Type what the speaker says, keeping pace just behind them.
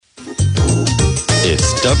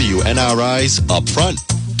It's WNRI's Upfront.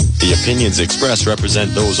 The opinions expressed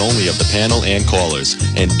represent those only of the panel and callers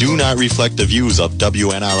and do not reflect the views of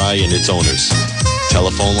WNRI and its owners.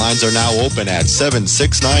 Telephone lines are now open at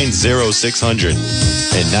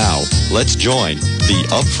 769-0600. And now, let's join the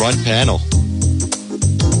Upfront panel.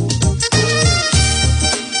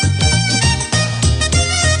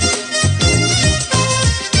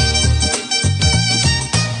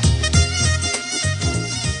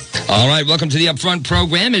 All right, welcome to the Upfront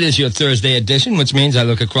program. It is your Thursday edition, which means I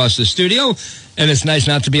look across the studio, and it's nice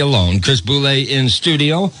not to be alone. Chris Boulay in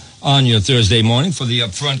studio on your Thursday morning for the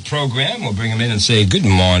Upfront program. We'll bring him in and say good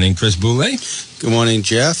morning, Chris Boulay. Good morning,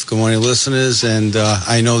 Jeff. Good morning, listeners. And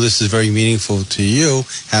I know this is very meaningful to you.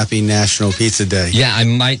 Happy National Pizza Day. Yeah, I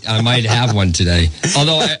might have one today.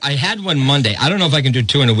 Although I had one Monday. I don't know if I can do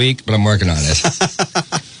two in a week, but I'm working on it.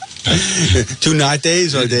 2 not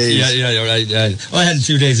days or days? Yeah, right. Well, I had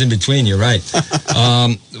 2 days in between. You're right.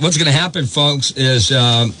 What's going to happen, folks, is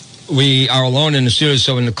we are alone in the studio,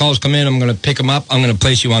 so when the calls come in, I'm going to pick them up. I'm going to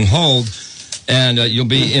place you on hold, and you'll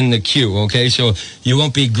be in the queue, okay? So you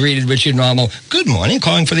won't be greeted with your normal, good morning,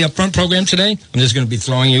 calling for the Upfront program today. I'm just going to be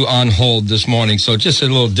throwing you on hold this morning. So just a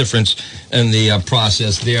little difference in the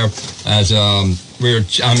process there as I'm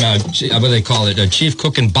what do they call it? A chief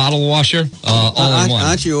cook and bottle washer, all in one.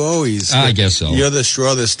 Aren't you always? I guess so. You're the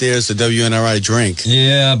straw that steers the WNRI drink.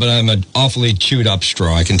 Yeah, but I'm an awfully chewed up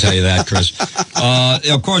straw, I can tell you that, Chris.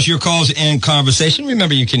 Of course, your calls and conversation.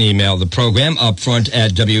 Remember, you can email the program upfront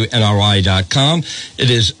at WNRI.com.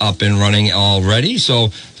 It is up and running already,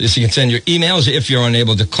 so you can send your emails if you're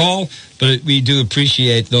unable to call, but we do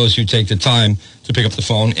appreciate those who take the time to pick up the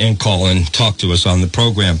phone and call and talk to us on the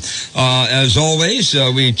program. As always,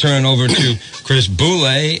 we turn over to Chris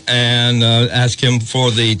Boulay and ask him for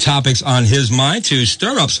the topics on his mind to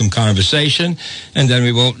stir up some conversation, and then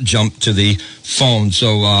we will jump to the phone.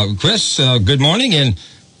 So, Chris, good morning, and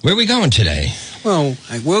where are we going today? Well,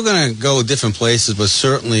 we're going to go different places, but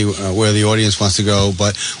certainly where the audience wants to go.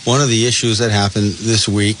 But one of the issues that happened this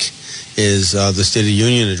week is the State of the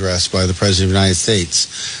Union address by the President of the United States.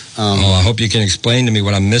 I hope you can explain to me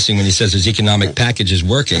what I'm missing when he says his economic package is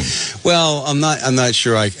working. Well, I'm not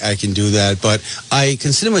sure I can do that, but I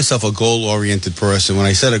consider myself a goal-oriented person. When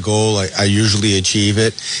I set a goal, I usually achieve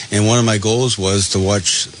it, and one of my goals was to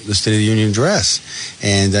watch the State of the Union address.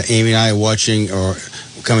 And Amy and I are watching or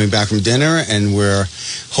coming back from dinner, and we're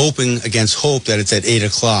hoping against hope that it's at 8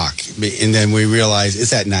 o'clock. And then we realize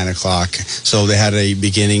it's at 9 o'clock. So they had a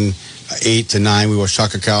beginning 8 to 9. We watched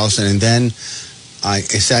Tucker Carlson, and then I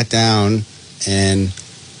sat down and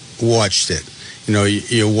watched it. You know,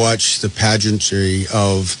 you watch the pageantry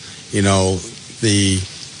of, the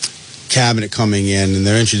cabinet coming in, and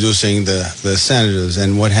they're introducing the senators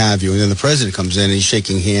and what have you. And then the president comes in and he's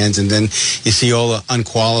shaking hands, and then you see all the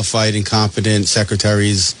unqualified, incompetent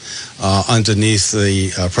secretaries underneath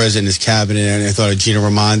the president and his cabinet. And I thought of Gina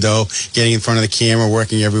Raimondo getting in front of the camera,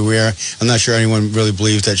 working everywhere. I'm not sure anyone really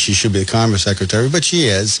believes that she should be the Commerce Secretary, but she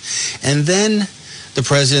is. And then the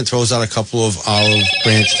president throws out a couple of olive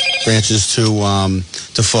branches to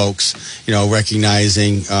folks,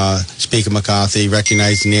 recognizing Speaker McCarthy,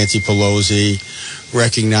 recognizing Nancy Pelosi,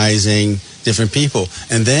 recognizing different people.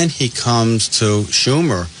 And then he comes to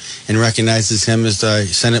Schumer and recognizes him as the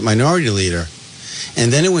Senate Minority Leader.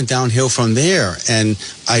 And then it went downhill from there. And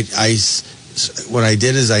what I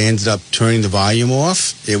did is I ended up turning the volume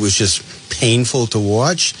off. It was just painful to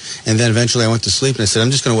watch, and then eventually I went to sleep and I said,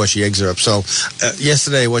 I'm just going to watch the excerpts. So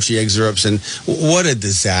yesterday I watched the excerpts, and what a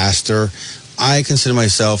disaster. I consider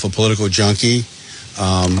myself a political junkie,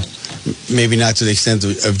 maybe not to the extent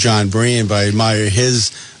of John Brien, but I admire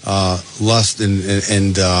his lust and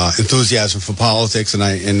enthusiasm for politics, and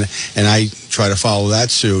I try to follow that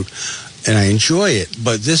suit. And I enjoy it,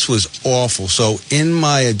 but this was awful. So in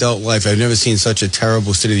my adult life, I've never seen such a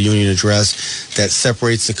terrible State of the Union address that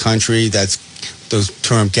separates the country. That's the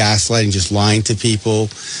term gaslighting, just lying to people.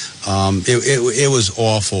 It was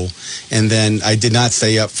awful. And then I did not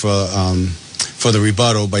stay up for the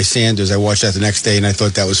rebuttal by Sanders. I watched that the next day, and I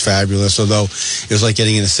thought that was fabulous, although it was like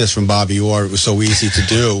getting an assist from Bobby Orr. It was so easy to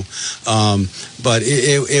do. But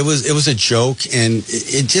it was a joke, and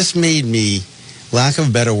it just made me, lack of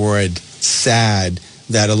a better word, sad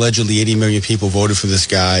that allegedly 80 million people voted for this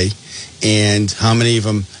guy, and how many of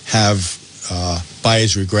them have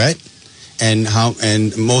buyer's regret, and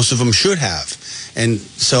most of them should have. And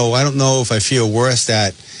so I don't know if I feel worse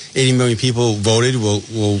that 80 million people voted. We'll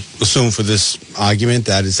assume for this argument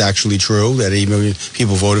that it's actually true, that 80 million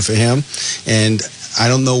people voted for him. And I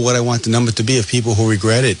don't know what I want the number to be of people who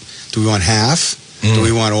regret it. Do we want half? Do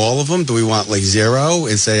we want all of them? Do we want like zero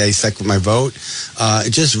and say I stuck with my vote?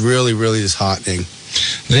 It just really, really disheartening.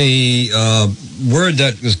 The word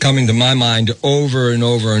that was coming to my mind over and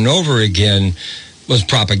over and over again was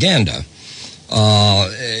propaganda.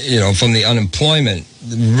 From the unemployment,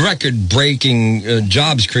 record-breaking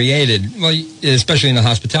jobs created, well, especially in the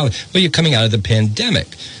hospitality. Well, you're coming out of the pandemic.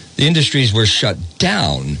 The industries were shut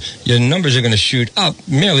down. Your numbers are going to shoot up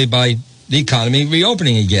merely by the economy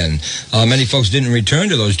reopening again. Many folks didn't return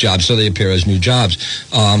to those jobs, so they appear as new jobs.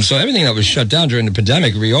 So everything that was shut down during the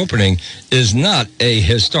pandemic reopening is not a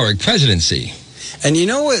historic presidency. And you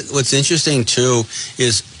know what's interesting, too,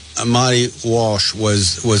 is Marty Walsh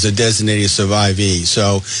was a designated survivee.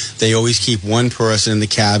 So they always keep one person in the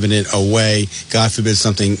cabinet away. God forbid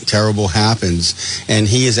something terrible happens. And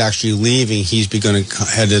he is actually leaving. He's going to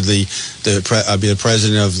head to be the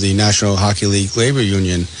president of the National Hockey League Labor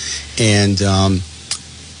Union. And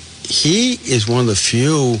he is one of the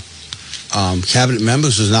few cabinet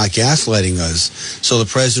members who's not gaslighting us. So the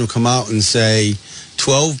president will come out and say,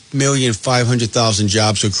 12,500,000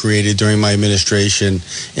 jobs were created during my administration.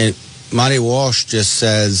 And Marty Walsh just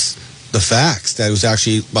says the facts, that it was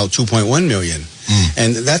actually about 2.1 million.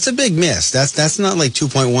 And that's a big miss. That's not like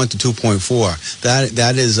 2.1 to 2.4.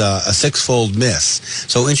 That is a six-fold miss.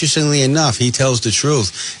 So interestingly enough, he tells the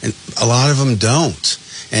truth, and a lot of them don't.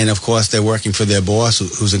 And of course, they're working for their boss,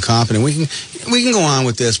 who's incompetent. We can go on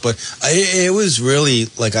with this, but it was really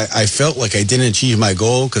like I felt like I didn't achieve my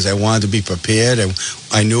goal because I wanted to be prepared.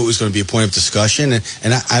 I knew it was going to be a point of discussion,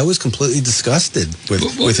 and I was completely disgusted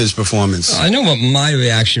with his performance. I know what my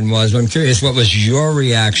reaction was, but I'm curious, what was your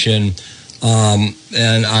reaction? And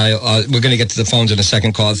we're going to get to the phones in a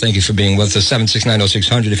second. Call. Thank you for being with us.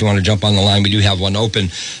 769-0600 if you want to jump on the line. We do have one open.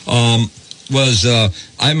 I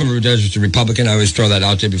remember there was a Republican. I always throw that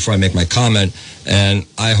out there before I make my comment, and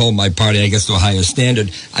I hold my party, I guess, to a higher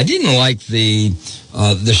standard. I didn't like the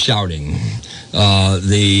shouting,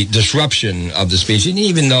 the disruption of the speech. And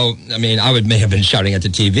even though, I may have been shouting at the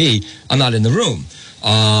TV, I'm not in the room.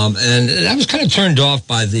 And I was kind of turned off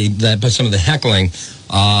by some of the heckling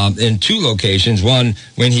in two locations. One,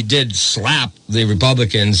 when he did slap the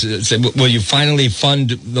Republicans, said, will you finally fund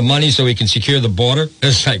the money so we can secure the border?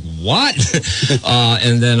 It's like, what?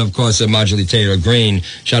 And then, of course, Marjorie Taylor Greene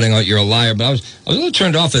shouting out, you're a liar. But I was a little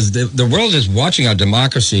turned off as the world is watching our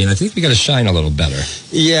democracy, and I think we got to shine a little better.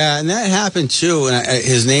 Yeah, and that happened, too. And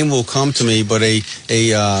his name will come to me, but a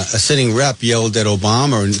sitting rep yelled at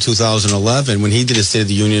Obama in 2011 when he did his State of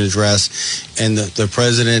the Union address, and the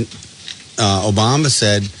president, Obama,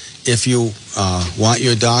 said, if you want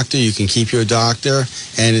your doctor, you can keep your doctor.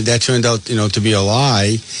 And that turned out, to be a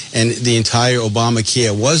lie. And the entire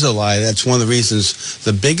Obamacare was a lie. That's one of the reasons,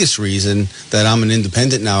 the biggest reason that I'm an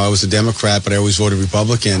independent now. I was a Democrat, but I always voted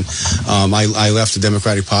Republican. I left the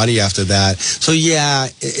Democratic Party after that. So, yeah,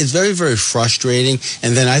 it's very, very frustrating.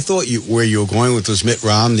 And then I thought where you were going with was Mitt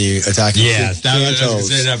Romney attacking Santos. I was going to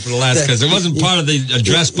say that for the last, because it wasn't part of the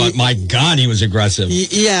address, but my God, he was aggressive.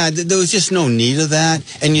 Yeah, there was just no need of that.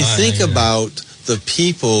 And you think about the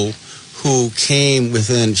people who came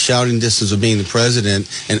within shouting distance of being the president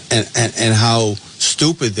and how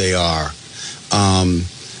stupid they are.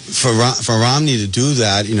 For Romney to do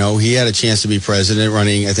that, he had a chance to be president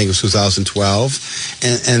running, I think it was 2012.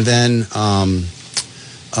 And then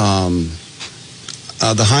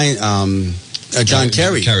John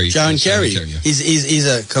Kerry. John Kerry. He's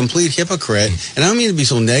a complete hypocrite. And I don't mean to be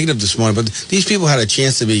so negative this morning, but these people had a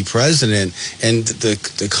chance to be president, and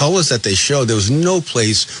the colors that they showed, there was no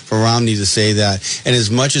place for Romney to say that. And as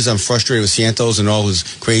much as I'm frustrated with Santos and all his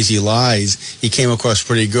crazy lies, he came across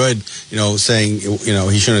pretty good, saying,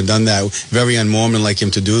 he shouldn't have done that. Very un-Mormon like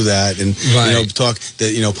him to do that. And,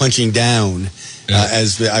 punching down.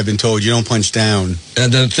 As I've been told, you don't punch down.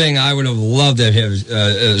 And the thing I would have loved to hear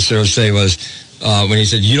Cyril say was, when he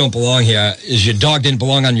said, you don't belong here, is your dog didn't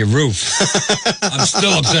belong on your roof. I'm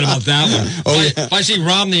still upset about that one. If I see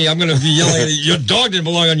Romney, I'm going to be yelling, your dog didn't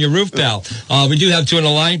belong on your roof, pal. We do have two on the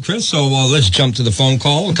line, Chris, so let's jump to the phone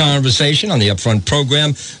call conversation on the Upfront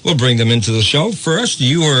program. We'll bring them into the show. First,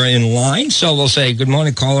 you are in line, so we'll say, good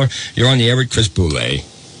morning, caller. You're on the air with Chris Boulay.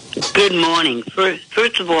 Good morning.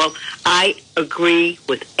 First of all, I agree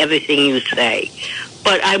with everything you say,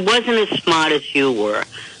 but I wasn't as smart as you were.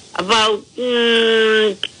 About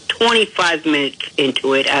 25 minutes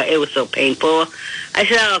into it, it was so painful. I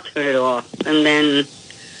said, I'll turn it off. And then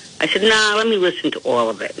I said, let me listen to all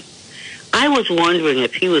of it. I was wondering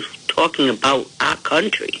if he was talking about our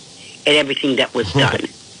country and everything that was done.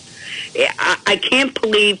 I can't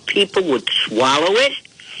believe people would swallow it.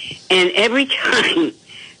 And every time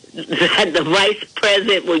that the vice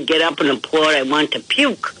president would get up and applaud, I want to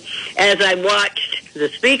puke. As I watched the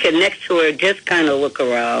speaker next to her just kind of look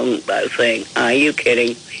around, saying, "Are you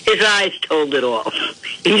kidding?" His eyes told it all.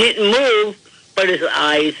 He didn't move, but his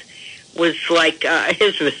eyes was like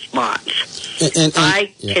his response. And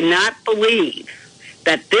I cannot believe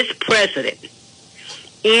that this president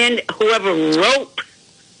and whoever wrote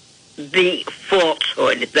the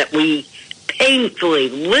falsehood that we painfully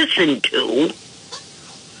listened to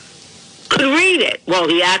could read it. Well,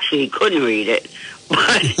 he actually couldn't read it,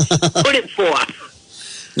 but put it forth.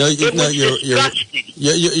 No, It was disgusting.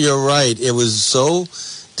 you're right. It was so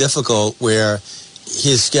difficult where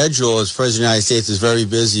his schedule as President of the United States is very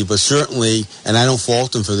busy, but certainly, and I don't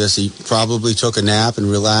fault him for this, he probably took a nap and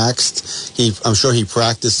relaxed. I'm sure he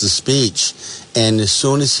practiced the speech, and as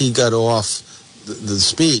soon as he got off the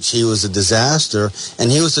speech, he was a disaster, and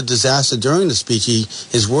he was a disaster during the speech.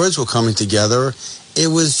 His words were coming together. It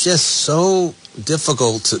was just so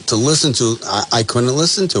difficult to listen to. I couldn't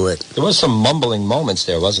listen to it. There was some mumbling moments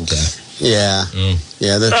there, wasn't there? Yeah.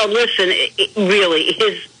 Yeah. Oh, listen, really,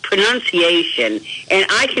 his pronunciation, and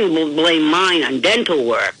I can blame mine on dental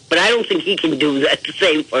work, but I don't think he can do that the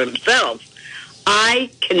same for himself. I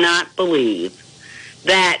cannot believe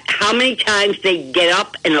that how many times they get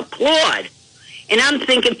up and applaud. And I'm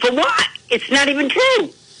thinking, for what? It's not even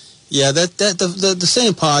true. Yeah, the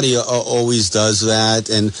same party always does that,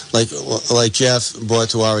 and like Jeff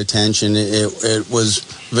brought to our attention, it was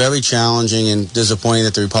very challenging and disappointing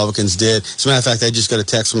that the Republicans did. As a matter of fact, I just got a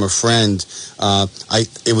text from a friend.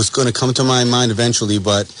 It was going to come to my mind eventually,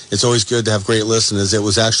 but it's always good to have great listeners. It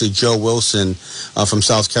was actually Joe Wilson from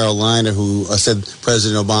South Carolina who said,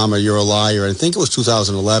 "President Obama, you're a liar." And I think it was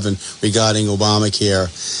 2011 regarding Obamacare,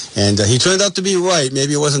 and he turned out to be right.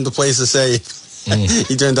 Maybe it wasn't the place to say.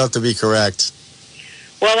 He turned out to be correct.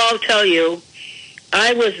 Well, I'll tell you,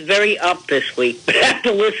 I was very up this week, but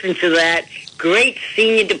after listening to that, great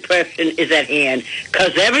senior depression is at hand,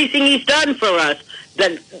 because everything he's done for us,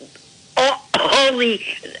 how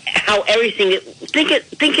everything, think of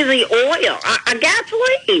the oil,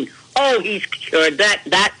 gasoline. Oh, he's cured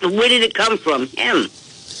that. Where did it come from? Him.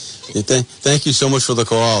 Thank you so much for the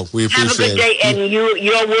call. We appreciate it. Have a good day, and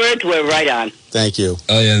your words were right on. Thank you.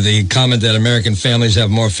 Oh, yeah, the comment that American families have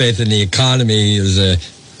more faith in the economy is a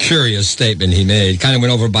curious statement he made. Kind of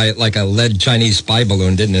went over by like a lead Chinese spy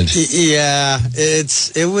balloon, didn't it? Yeah,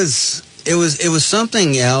 it was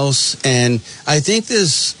something else, and I think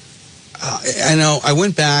there's. I know I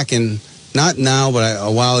went back and. Not now, but a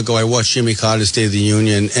while ago, I watched Jimmy Carter's State of the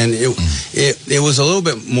Union, and it was a little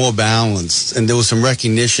bit more balanced, and there was some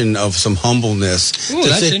recognition of some humbleness. Ooh,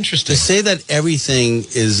 that's interesting. To say that everything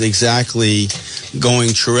is exactly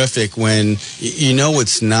going terrific when you know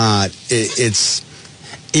it's not. It's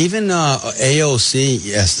even AOC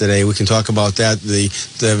yesterday. We can talk about that. The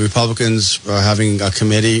Republicans are having a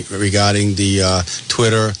committee regarding the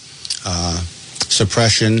Twitter.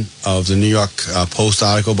 Suppression of the New York Post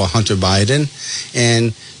article about Hunter Biden,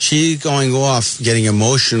 and she going off, getting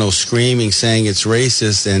emotional, screaming, saying it's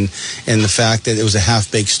racist, and the fact that it was a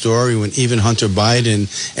half-baked story when even Hunter Biden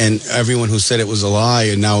and everyone who said it was a lie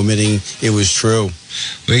are now admitting it was true.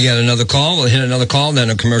 We got another call. We'll hit another call, then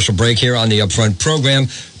a commercial break here on the Upfront program.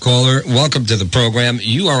 Caller, welcome to the program.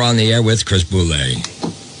 You are on the air with Chris Boulay.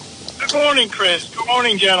 Good morning, Chris. Good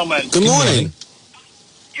morning, gentlemen. Good morning.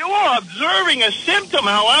 You are observing a symptom.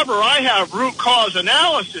 However, I have root cause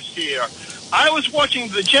analysis here. I was watching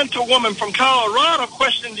the gentlewoman from Colorado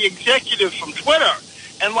question the executive from Twitter.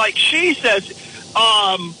 And like she says,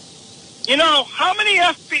 you know, how many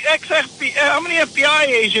FBI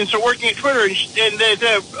agents are working at Twitter? And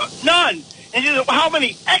they're none. And she says, well, how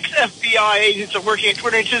many ex-FBI agents are working at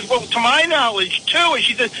Twitter? And she says, well, to my knowledge, 2. And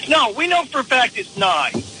she says, no, we know for a fact it's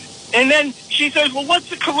 9. And then she says, well, what's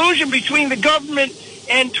the collusion between the government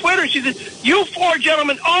and Twitter? She says, you 4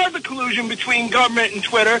 gentlemen are the collusion between government and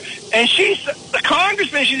Twitter. And the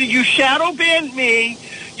congressman, she said, you shadow banned me.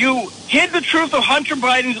 You hid the truth of Hunter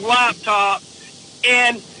Biden's laptop.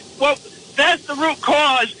 And, well, that's the root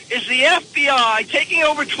cause, is the FBI taking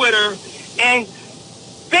over Twitter and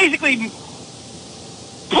basically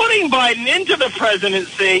putting Biden into the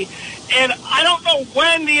presidency. And I don't know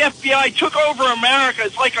when the FBI took over America.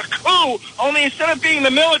 It's like a coup, only instead of being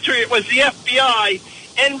the military, it was the FBI.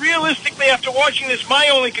 And realistically, after watching this, my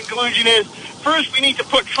only conclusion is, first, we need to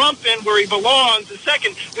put Trump in where he belongs. And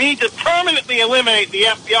second, we need to permanently eliminate the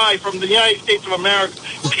FBI from the United States of America,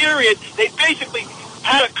 period. They basically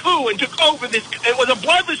had a coup and took over this. It was a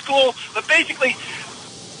bloodless coup, but basically,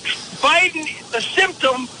 Biden, the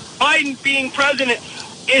symptom, Biden being president,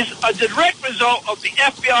 is a direct result of the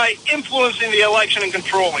FBI influencing the election and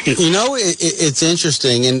controlling it. You know, it's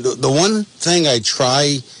interesting. And the one thing I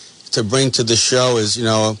try to bring to the show is, you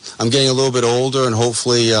know, I'm getting a little bit older, and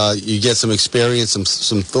hopefully you get some experience,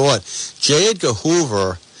 some thought. J. Edgar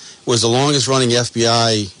Hoover was the longest running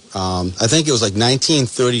FBI. I think it was like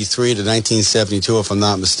 1933 to 1972, if I'm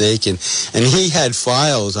not mistaken. And he had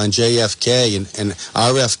files on JFK and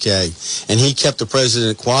RFK. And he kept the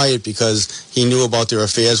president quiet because he knew about their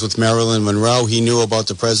affairs with Marilyn Monroe. He knew about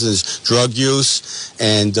the president's drug use.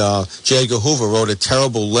 And J. Edgar Hoover wrote a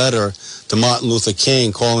terrible letter to Martin Luther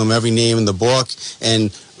King, calling him every name in the book.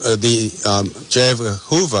 And J. Edgar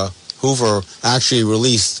Hoover actually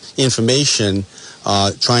released information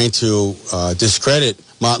trying to discredit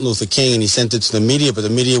Martin Luther King, and he sent it to the media, but the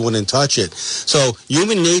media wouldn't touch it. So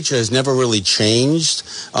human nature has never really changed.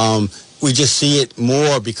 We just see it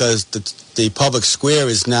more because the public square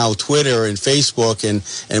is now Twitter and Facebook and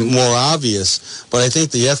more obvious. But I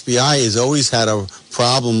think the FBI has always had a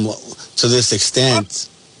problem to this extent.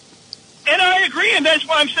 And I agree, and that's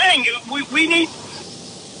what I'm saying. We need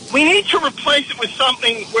to replace it with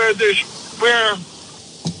something where the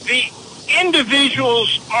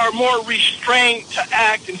individuals are more restrained to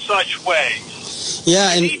act in such ways.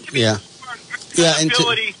 Yeah, and we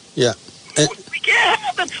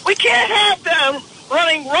can't have them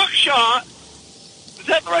running ruckshot. Is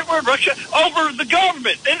that the right word, ruckshot? Over the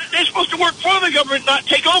government. They're supposed to work for the government, not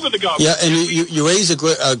take over the government. Yeah, and you raise a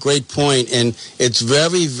great point, and it's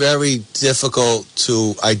very, very difficult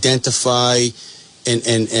to identify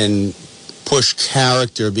and push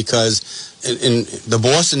character because. And the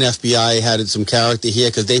Boston FBI had some character here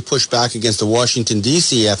because they pushed back against the Washington,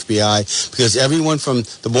 D.C. FBI because everyone from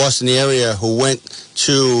the Boston area who went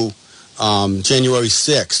to January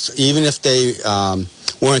 6th, even if they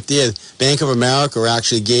weren't there, Bank of America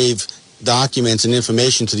actually gave documents and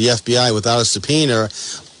information to the FBI without a subpoena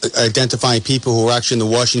identifying people who were actually in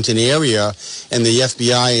the Washington area, and the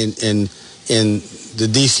FBI in the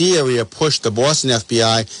D.C. area pushed the Boston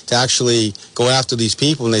FBI to actually go after these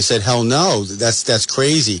people, and they said, hell no, that's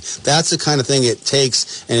crazy. That's the kind of thing it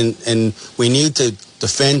takes, and we need to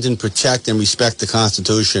defend and protect and respect the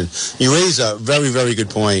Constitution. You raise a very, very good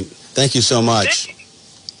point. Thank you so much.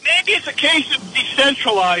 Maybe it's a case of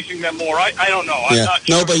decentralizing them more. I don't know. I'm not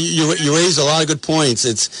sure. No, but you raise a lot of good points.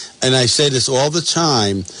 And I say this all the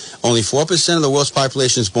time, only 4% of the world's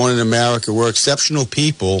population is born in America. We're exceptional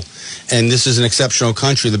people, and this is an exceptional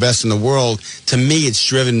country, the best in the world. To me, it's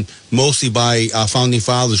driven mostly by our founding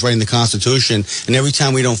fathers writing the Constitution, and every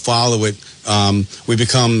time we don't follow it, we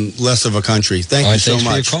become less of a country. Thank you so much.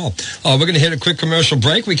 Thanks for your call. We're going to hit a quick commercial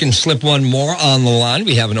break. We can slip one more on the line.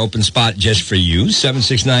 We have an open spot just for you,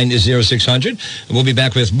 769-0600. And we'll be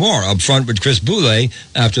back with more Up Front with Chris Boulay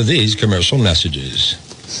after these commercial messages.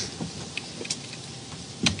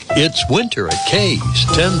 It's winter at Kay's,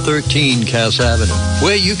 1013 Cass Avenue,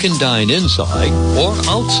 where you can dine inside or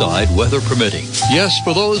outside, weather permitting. Yes,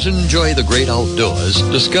 for those who enjoy the great outdoors,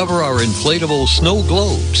 discover our inflatable snow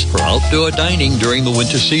globes for outdoor dining during the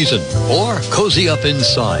winter season, or cozy up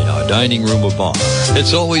inside our dining room or bar.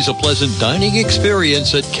 It's always a pleasant dining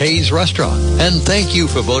experience at Kay's Restaurant. And thank you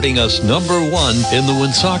for voting us #1 in the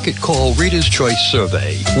Woonsocket Call Reader's Choice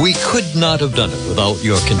Survey. We could not have done it without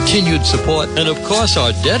your continued support and, of course,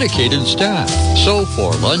 our dedicated staff. So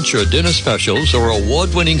for lunch or dinner specials or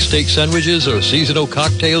award-winning steak sandwiches or seasonal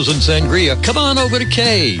cocktails and sangria, come on over to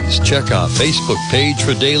Kay's. Check our Facebook page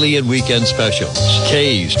for daily and weekend specials.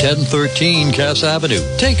 Kay's, 1013 Cass Avenue.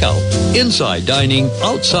 Takeout, inside dining,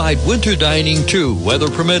 outside winter dining too, weather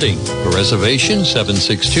permitting. For reservation,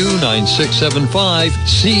 762-9675.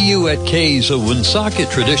 See you at Kay's, a Woonsocket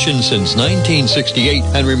tradition since 1968.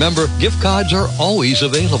 And remember, gift cards are always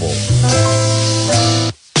available.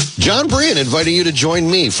 John Brian inviting you to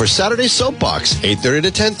join me for Saturday Soapbox, 8:30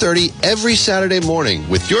 to 10:30 every Saturday morning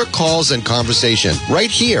with your calls and conversation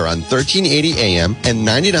right here on 1380 AM and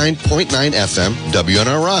 99.9 FM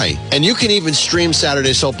WNRI. And you can even stream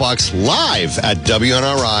Saturday Soapbox live at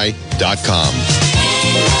WNRI.com.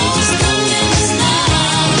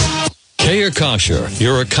 Kayer Kosher,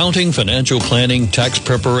 your accounting, financial planning, tax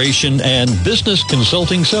preparation, and business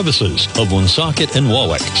consulting services of Woonsocket and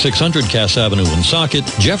Warwick. 600 Cass Avenue, Woonsocket,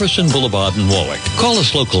 Jefferson Boulevard in Warwick. Call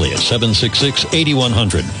us locally at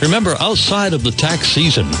 766-8100. Remember, outside of the tax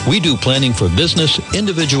season, we do planning for business,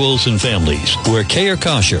 individuals, and families. We're Kayer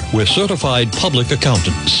Kosher. We're certified public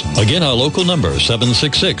accountants. Again, our local number,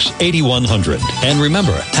 766-8100. And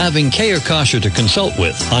remember, having Kayer Kosher to consult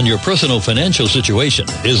with on your personal financial situation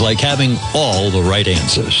is like having all the right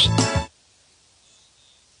answers.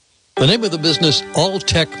 The name of the business, All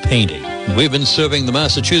Tech Painting. We've been serving the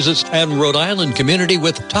Massachusetts and Rhode Island community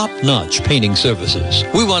with top-notch painting services.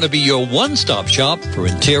 We want to be your one-stop shop for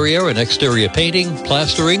interior and exterior painting,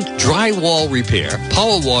 plastering, drywall repair,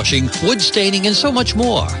 power washing, wood staining, and so much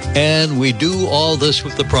more. And we do all this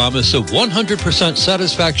with the promise of 100%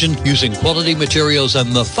 satisfaction using quality materials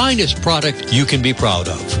and the finest product you can be proud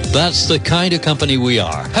of. That's the kind of company we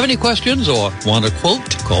are. Have any questions or want a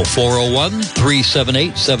quote? Call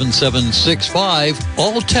 401-378-7765.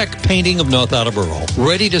 All Tech Painting of North Attleboro.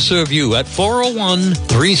 Ready to serve you at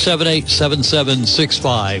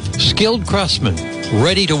 401-378-7765. Skilled craftsmen,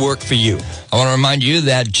 ready to work for you. I want to remind you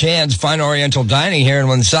that Chan's Fine Oriental Dining here in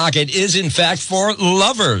Woonsocket is, in fact, for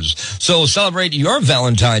lovers. So celebrate your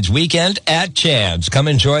Valentine's weekend at Chan's. Come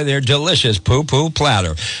enjoy their delicious poo-poo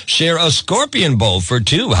platter. Share a scorpion bowl for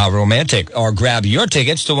two. How romantic. Or grab your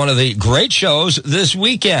tickets to one of the great shows this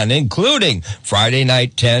weekend, including Friday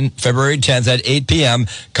night, February 10th at 8 p.m.,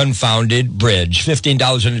 Confounded Bridge.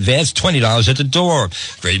 $15 in advance, $20 at the door.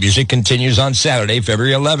 Great music continues on Saturday,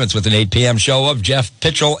 February 11th, with an 8 p.m. show of Jeff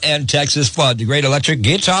Pitchell and Texas Flood. The great electric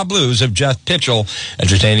guitar blues of Jeff Pitchell,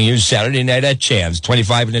 entertaining you Saturday night at Chan's.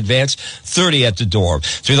 $25 in advance, $30 at the door.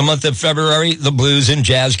 Through the month of February, the blues and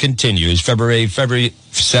jazz continues. February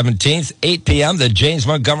 17th, 8 p.m., the James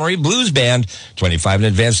Montgomery Blues Band, $25 in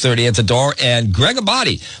advance, $30 at the door. And Greg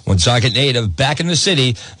Abadi, Woonsocket native, back in the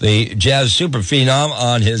city, the jazz super phenom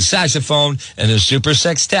on his saxophone and his super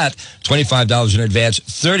sextet, $25 in advance,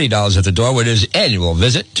 $30 at the door with his annual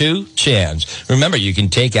visit to Chan's. Remember, you can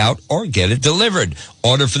take out or get it delivered.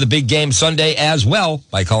 Order for the big game Sunday as well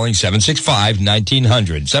by calling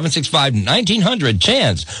 765-1900. 765-1900,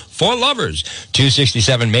 Chan's for lovers.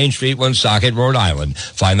 267 Main Street, Woonsocket, Rhode Island.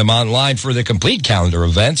 Find them online for the complete calendar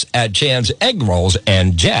events at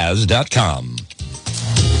chanseggrollsandjazz.com.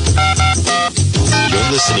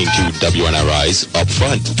 You're listening to WNRI's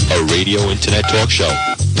Upfront, a radio internet talk show.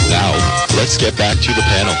 Now, let's get back to the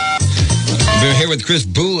panel. We're here with Chris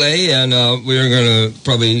Boulay, and we're going to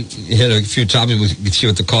probably hit a few topics. We can see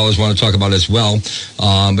what the callers want to talk about as well.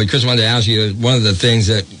 But Chris, I wanted to ask you, one of the things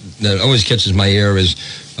that always catches my ear is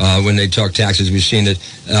when they talk taxes. We've seen it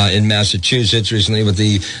in Massachusetts recently with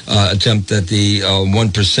the attempt at the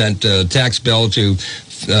 1% tax bill to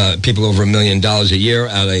people over $1 million a year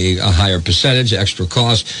at a higher percentage, extra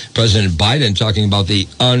cost. President Biden talking about the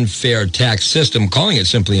unfair tax system, calling it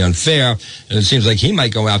simply unfair, and it seems like he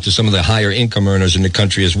might go after some of the higher income earners in the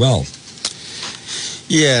country as well.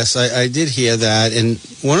 Yes, I did hear that. And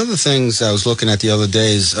one of the things I was looking at the other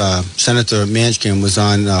day is Senator Manchin was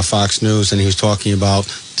on Fox News, and he was talking about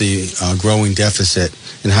the growing deficit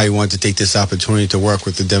and how he wanted to take this opportunity to work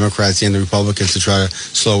with the Democrats and the Republicans to try to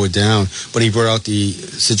slow it down. But he brought out the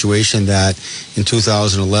situation that in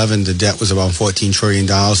 2011, the debt was about $14 trillion,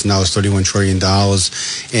 and now it's $31 trillion.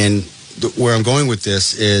 And where I'm going with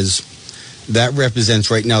this is that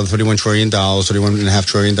represents right now the $31 trillion, $31.5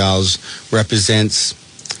 trillion represents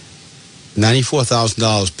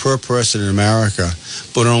 $94,000 per person in America,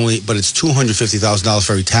 but it's $250,000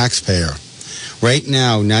 for every taxpayer. Right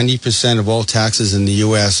now, 90% of all taxes in the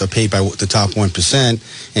U.S. are paid by the top 1%,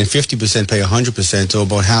 and 50% pay 100%, so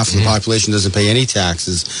about half of the population doesn't pay any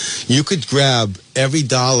taxes. You could grab every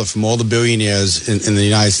dollar from all the billionaires in the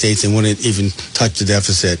United States and wouldn't even touch the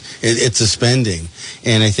deficit. It's a spending.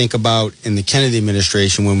 And I think about in the Kennedy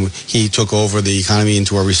administration when he took over the economy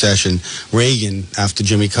into a recession, Reagan after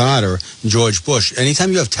Jimmy Carter, George Bush.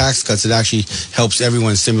 Anytime you have tax cuts, it actually helps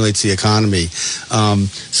everyone, stimulates the economy.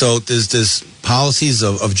 So there's this policies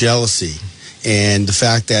of jealousy and the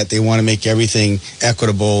fact that they want to make everything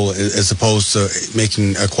equitable as opposed to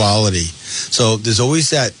making equality. So there's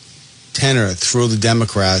always that tenor through the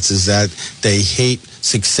Democrats is that they hate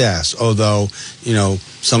success, although,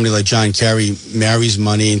 somebody like John Kerry marries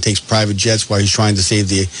money and takes private jets while he's trying to save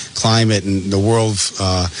the climate and the world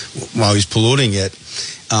while he's polluting it.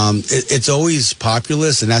 It's always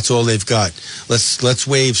populist, and that's all they've got. Let's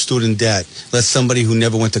waive student debt. Let somebody who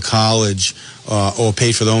never went to college or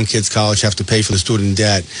paid for their own kids' college have to pay for the student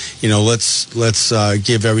debt. Let's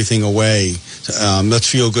give everything away. Let's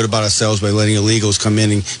feel good about ourselves by letting illegals come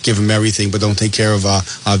in and give them everything, but don't take care of our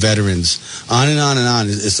veterans. On and on and on.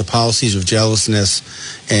 It's the policies of jealousness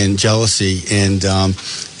and jealousy, and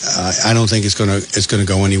I don't think it's going to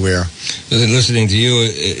go anywhere. Listening to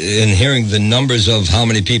you and hearing the numbers of how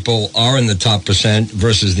many people are in the top percent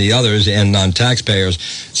versus the others and non-taxpayers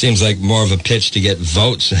seems like more of a pitch to get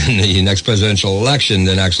votes in the next presidential election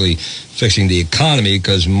than actually fixing the economy,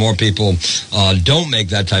 because more people don't make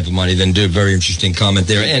that type of money than do. Very interesting comment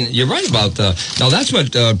there. And you're right about now that's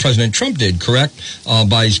what President Trump did, correct?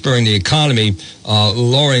 By spurring the economy,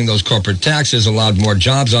 lowering those corporate taxes allowed more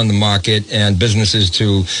jobs on the market and businesses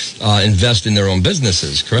to invest in their own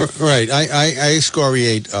businesses, correct? Right. I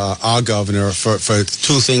excoriate our governor for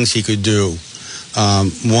two things he could do.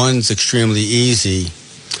 One's extremely easy,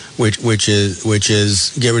 which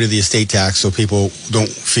is get rid of the estate tax so people don't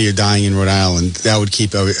fear dying in Rhode Island. That would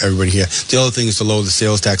keep everybody here. The other thing is to lower the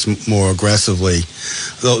sales tax more aggressively.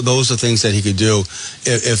 Those are things that he could do.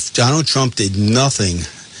 If Donald Trump did nothing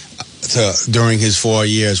during his 4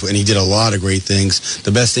 years, and he did a lot of great things,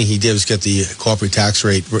 the best thing he did was get the corporate tax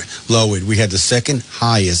rate lowered. We had the second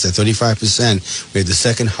highest at 35%. We had the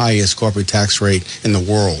second highest corporate tax rate in the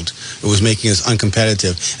world. It was making us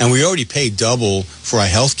uncompetitive, and we already pay double for our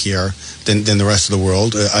health care than the rest of the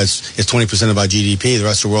world. It's 20% of our GDP. The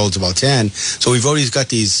rest of the world is about 10. So we've always got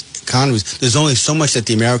these economies. There's only so much that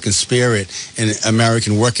the American spirit and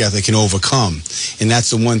American work ethic can overcome, and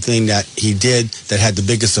that's the one thing that he did that had the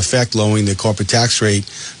biggest effect, lowering the corporate tax rate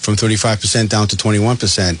from 35% down to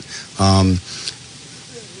 21%.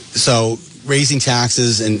 So raising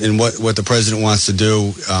taxes and what the president wants to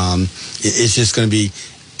do is just going to be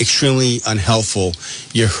extremely unhelpful.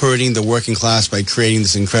 You're hurting the working class by creating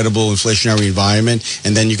this incredible inflationary environment,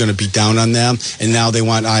 and then you're going to beat down on them. And now they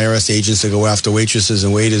want IRS agents to go after waitresses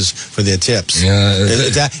and waiters for their tips. Yeah,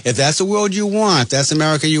 if that's the world you want, that's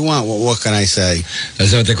America you want, what can I say? Is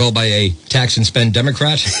that what they call by a tax and spend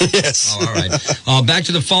Democrat? Yes. Oh, all right. Back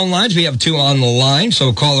to the phone lines. We have two on the line.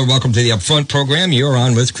 So, caller, welcome to the Upfront program. You're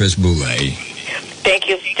on with Chris Boulay. Thank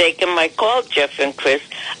you for taking my call, Jeff and Chris.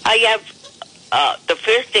 I have the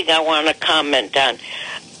first thing I want to comment on,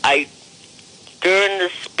 during the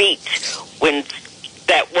speech, when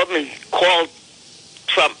that woman called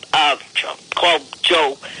called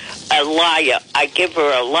Joe a liar, I give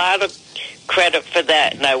her a lot of credit for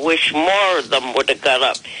that, and I wish more of them would have got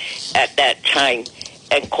up at that time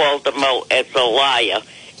and called him out as a liar.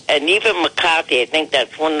 And even McCarthy, I think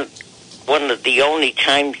that's one of the only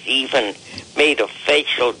times he even made a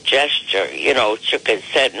facial gesture, shook his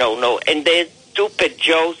head, no. And there's stupid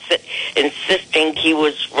Joe insisting he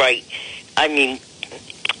was right. I mean,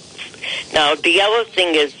 now the other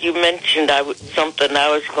thing is, you mentioned something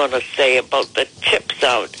I was going to say about the tips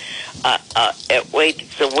out at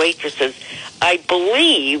waiters and waitresses. I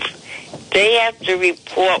believe they have to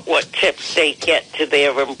report what tips they get to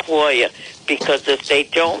their employer, because if they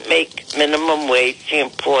don't make minimum wage, the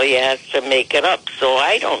employer has to make it up. So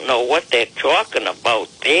I don't know what they're talking about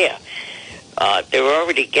there. They're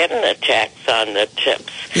already getting a tax on the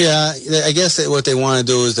tips. Yeah, I guess what they want to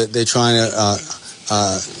do is that they're trying to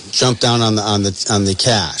jump down on the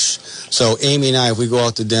cash. So Amy and I, if we go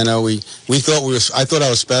out to dinner, I thought I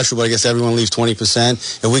was special, but I guess everyone leaves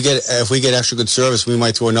 20%. If we get extra good service, we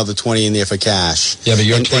might throw another 20 in there for cash. Yeah, but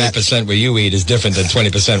your 20% where you eat is different than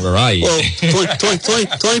 20% where I eat. Well,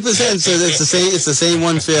 20%, so it's the same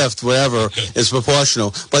 1/5, whatever. It's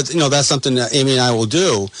proportional. But that's something that Amy and I will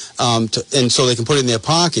do, and so they can put it in their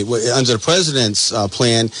pocket. Under the president's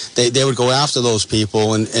plan, they would go after those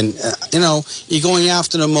people, and you're going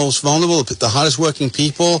after the most vulnerable, the hardest working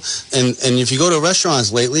people. And if you go to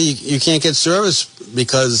restaurants lately, you can't get service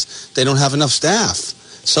because they don't have enough staff.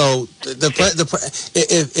 So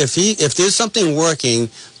if there's something working,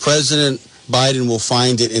 President Biden will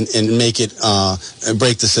find it and make it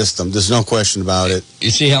break the system. There's no question about it. You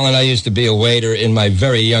see, Helen, I used to be a waiter in my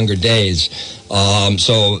very younger days.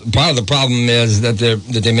 So part of the problem is that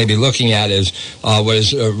they may be looking at is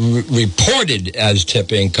was reported as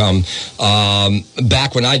tip income.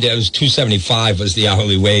 Back when I did, it was $2.75 was the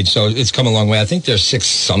hourly wage. So it's come a long way. I think there's $6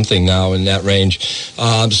 something now in that range.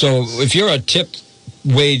 So if you're a tip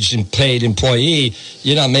wage and paid employee,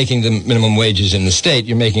 you're not making the minimum wages in the state.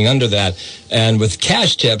 You're making under that. And with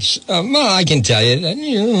cash tips, I can tell you that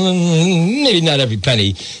maybe not every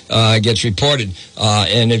penny gets reported.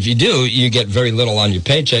 And if you do, you get very little on your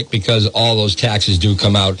paycheck because all those taxes do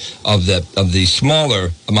come out of the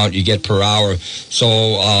smaller amount you get per hour.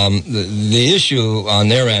 So the issue on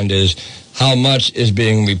their end is how much is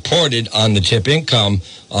being reported on the tip income,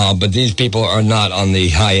 but these people are not on the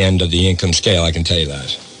high end of the income scale, I can tell you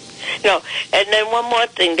that. No, and then one more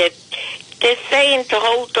thing, that they're saying to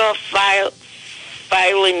hold off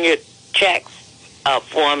filing your tax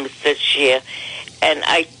forms this year, and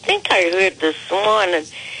I think I heard this morning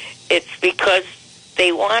it's because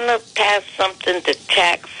they want to pass something to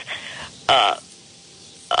tax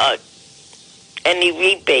any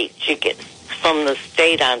rebates you get from the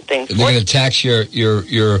state on things. They're going to tax your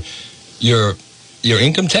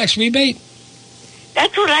income tax rebate?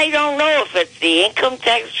 That's what I don't know, if it's the income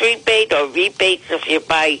tax rebate or rebates if you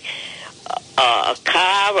buy a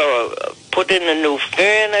car or put in a new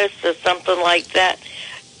furnace or something like that.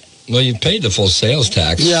 Well, you paid the full sales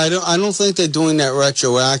tax. Yeah, I don't think they're doing that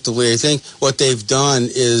retroactively. I think what they've done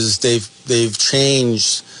is they've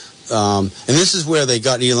changed, and this is where they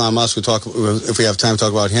got Elon Musk. We'll talk if we have time to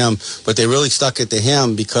talk about him. But they really stuck it to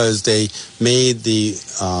him because they made the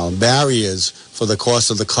barriers for the cost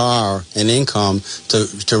of the car and income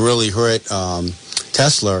to really hurt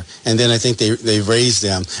Tesla, and then I think they've raised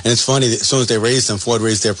them. And it's funny, as soon as they raised them, Ford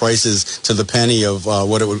raised their prices to the penny of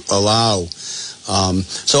what it would allow.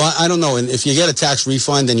 So I don't know. And if you get a tax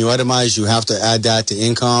refund and you itemize, you have to add that to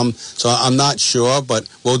income. So I'm not sure, but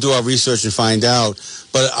we'll do our research and find out.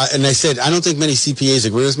 But I said, I don't think many CPAs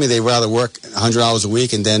agree with me. They'd rather work 100 hours a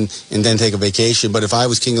week and then take a vacation. But if I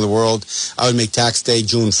was king of the world, I would make tax day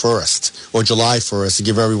June 1st or July 1st to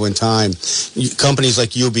give everyone time. Companies like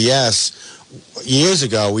UBS, years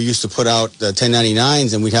ago, we used to put out the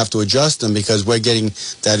 1099s and we'd have to adjust them because we're getting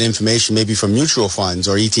that information maybe from mutual funds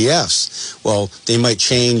or ETFs. Well, they might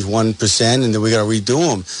change 1% and then we got to redo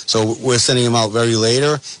them. So we're sending them out very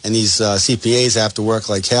later, and these CPAs have to work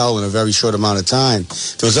like hell in a very short amount of time.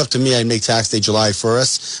 If it was up to me, I'd make tax day July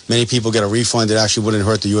 1st. Many people get a refund that actually wouldn't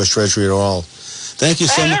hurt the U.S. Treasury at all. Thank you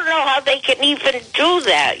so much. I don't know how they can even do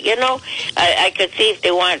that, you know. I could see if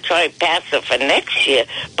they want to try to pass it for next year,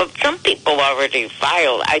 but some people already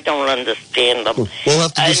filed. I don't understand them. We'll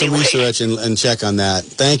have to do some research and check on that.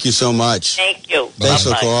 Thank you so much. Thank you. Thanks for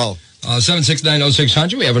the call.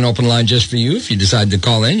 769-0600. We have an open line just for you. If you decide to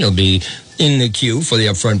call in, you'll be in the queue for the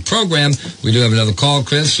Upfront program. We do have another call,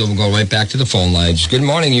 Chris, so we'll go right back to the phone lines. Good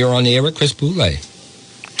morning. You're on the air with Chris Boulay.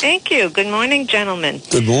 Thank you. Good morning, gentlemen.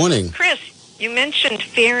 Good morning. Chris, you mentioned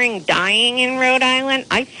fearing dying in Rhode Island.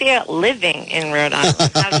 I fear living in Rhode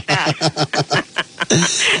Island. How's that?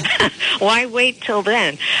 Why wait till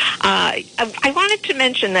then? I wanted to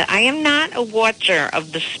mention that I am not a watcher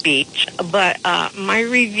of the speech, but my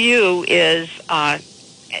review is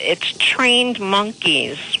it's trained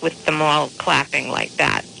monkeys with them all clapping like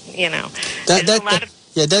that. You know,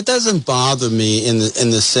 that doesn't bother me in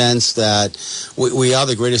the sense that we are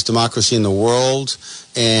the greatest democracy in the world,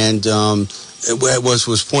 and what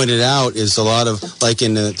was pointed out is a lot of, like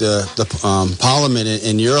in the parliament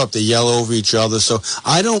in Europe, they yell over each other. So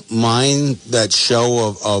I don't mind that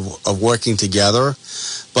show of working together,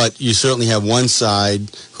 but you certainly have one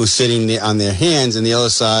side who's sitting on their hands and the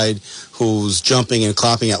other side who's jumping and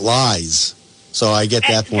clapping at lies. So I get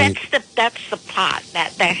that point. That's the part,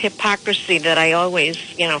 that hypocrisy that I always,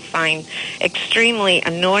 find extremely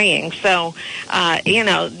annoying. So,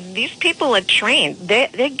 these people are trained.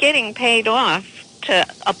 They're getting paid off to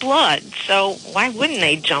applaud. So why wouldn't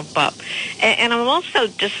they jump up? And I'm also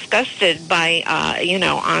disgusted by,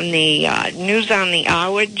 on the News on the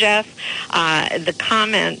Hour, Jeff, the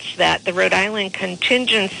comments that the Rhode Island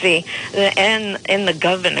contingency and the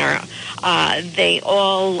governor, they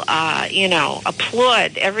all,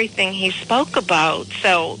 applaud everything he spoke about.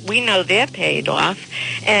 So we know they're paid off.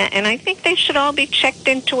 And I think they should all be checked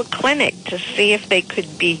into a clinic to see if they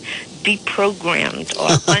could be deprogrammed or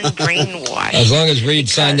unbrainwashed. As long as Reed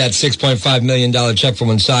signed that $6.5 million check for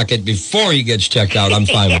Woonsocket before he gets checked out, I'm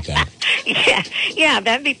fine with that. Yeah,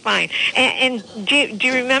 that'd be fine. And do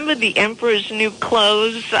you remember the Emperor's New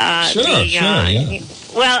Clothes? Sure, yeah.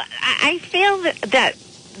 Well, I feel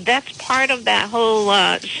that's part of that whole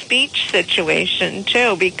speech situation,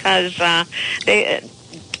 too, because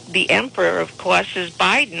the emperor, of course, is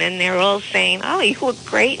Biden, and they're all saying, oh, you look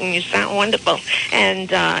great and you sound wonderful.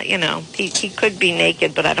 And, he could be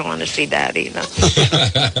naked, but I don't want to see that either.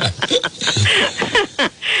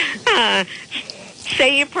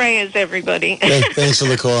 Say your prayers, everybody. Thanks for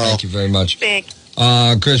the call. Thank you very much. Thanks.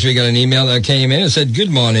 Chris, we got an email that came in. It said,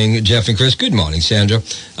 good morning, Jeff and Chris. Good morning, Sandra.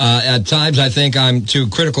 At times, I think I'm too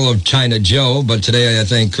critical of China Joe, but today I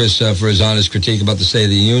thank Chris for his honest critique about the State of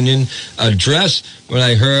the Union address. When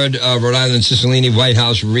I heard Rhode Island Cicilline White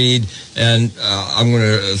House read, and I'm going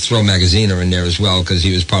to throw Magaziner in there as well because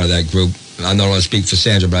he was part of that group. I don't want to speak for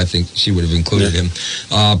Sandra, but I think she would have included him.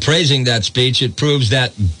 Praising that speech, it proves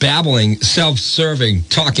that babbling, self-serving,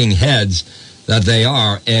 talking heads that they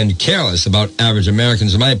are, and careless about average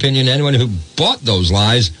Americans. In my opinion, anyone who bought those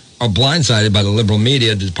lies are blindsided by the liberal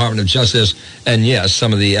media, the Department of Justice, and yes,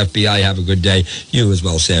 some of the FBI. Have a good day. You as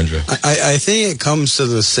well, Sandra. I think it comes to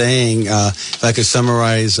the saying, if I could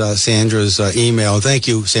summarize Sandra's email. Thank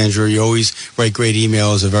you, Sandra. You always write great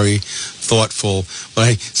emails, are very thoughtful. But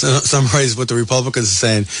I summarize what the Republicans are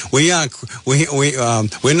saying. We're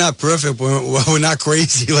not perfect. We're not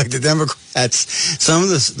crazy like the Democrats. Some of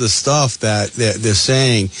the stuff that they're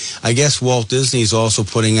saying, I guess Walt Disney's also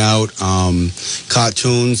putting out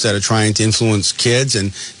cartoons that are trying to influence kids,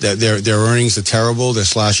 and their earnings are terrible. They're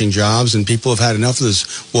slashing jobs, and people have had enough of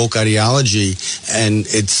this woke ideology. And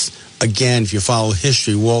it's, again, if you follow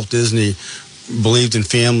history, Walt Disney believed in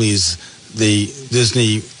families. The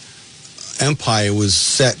Disney empire was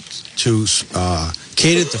set to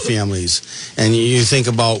cater to families. And you think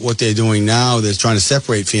about what they're doing now. They're trying to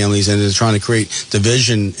separate families, and they're trying to create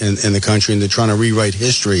division in the country, and they're trying to rewrite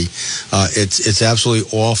history. It's absolutely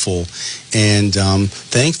awful. And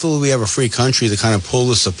thankfully, we have a free country to kind of pull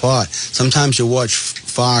this apart. Sometimes you watch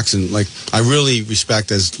Fox, and like, I really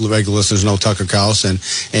respect, as regular listeners know, Tucker Carlson.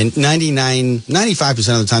 And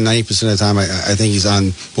 95% of the time, 90% of the time, I think he's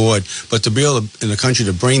on board. But to be able to, in the country,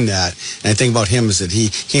 to bring that, and I think about him is that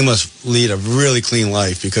he must lead a really clean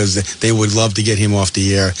life, because they would love to get him off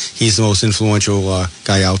the air. He's the most influential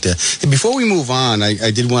guy out there. And before we move on,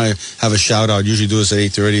 I did want to have a shout out. Usually do this at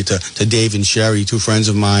 8:30 to Dave and Sherry, two friends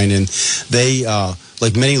of mine, and they,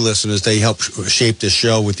 like many listeners, they help shape this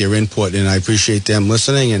show with their input, and I appreciate them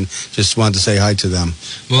listening, and just wanted to say hi to them.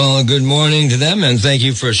 Well, good morning to them, and thank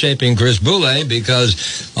you for shaping Chris Boulay,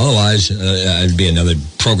 because otherwise I'd be another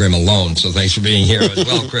program alone. So thanks for being here as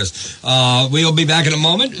well, Chris. We'll be back in a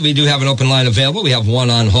moment. We do have an open line available. We have one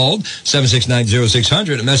on hold,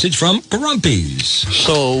 769-0600, a message from Grumpy's.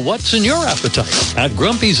 So what's in your appetite? At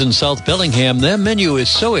Grumpy's in South Bellingham, their menu is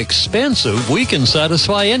so expansive we can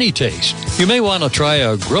satisfy any taste. You may want to try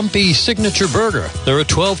a Grumpy Signature Burger. There are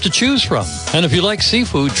 12 to choose from. And if you like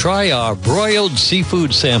seafood, try our broiled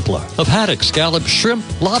seafood sampler of haddock, scallop, shrimp,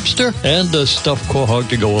 lobster, and a stuffed quahog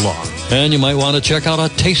to go along. And you might want to check out a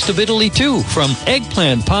Taste of Italy, too, from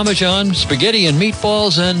eggplant, parmesan, spaghetti and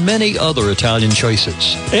meatballs, and many other Italian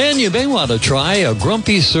choices. And you may want to try a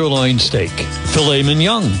Grumpy sirloin steak, filet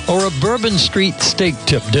mignon, or a Bourbon Street steak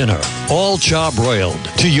tip dinner, all char-broiled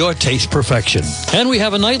to your taste perfection. And we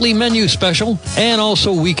have a nightly menu special and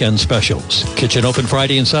also weekend specials. Kitchen open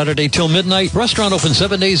Friday and Saturday till midnight. Restaurant open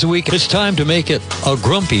 7 days a week. It's time to make it a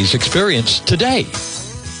Grumpy's experience today.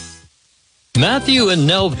 Matthew and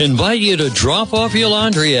Nell invite you to drop off your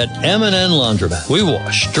laundry at M&N Laundromat. We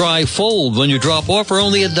wash, dry, fold when you drop off for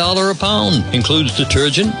only $1 a pound. Includes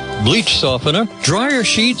detergent, bleach softener, dryer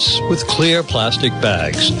sheets with clear plastic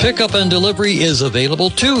bags. Pickup and delivery is available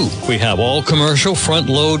too. We have all commercial front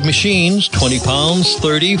load machines, 20 pounds,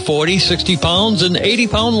 30, 40, 60 pounds, and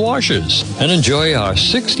 80-pound washers. And enjoy our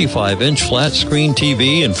 65-inch flat screen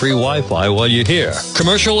TV and free Wi-Fi while you're here.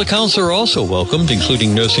 Commercial accounts are also welcomed,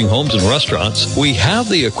 including nursing homes and restaurants. We have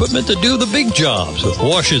the equipment to do the big jobs, with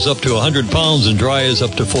washers up to 100 pounds and dryers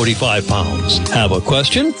up to 45 pounds. Have a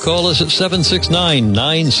question? Call us at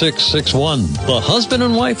 769-9661. The husband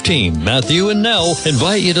and wife team, Matthew and Nell,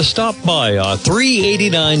 invite you to stop by our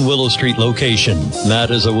 389 Willow Street location. That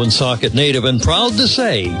is a Woonsocket native, and proud to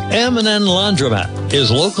say M&N Laundromat is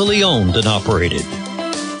locally owned and operated.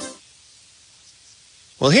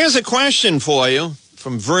 Well, here's a question for you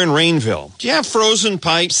from Vern Rainville. Do you have frozen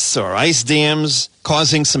pipes or ice dams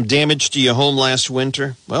causing some damage to your home last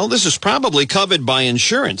winter? Well, this is probably covered by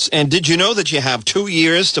insurance. And did you know that you have 2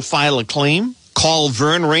 years to file a claim? Call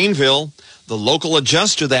Vern Rainville, the local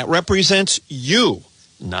adjuster that represents you,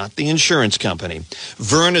 not the insurance company.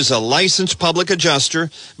 Vern is a licensed public adjuster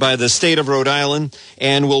by the state of Rhode Island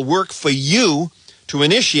and will work for you to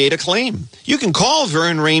initiate a claim. You can call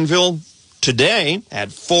Vern Rainville today at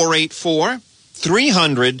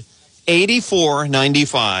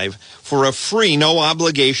 484-300-8495 for a free,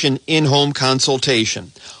 no-obligation in-home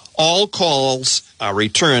consultation. All calls are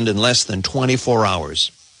returned in less than 24 hours.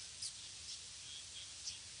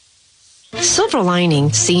 Silver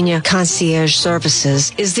Lining Senior Concierge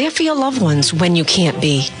Services is there for your loved ones when you can't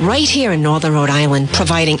be. Right here in Northern Rhode Island,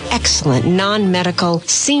 providing excellent non-medical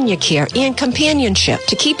senior care and companionship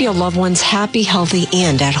to keep your loved ones happy, healthy,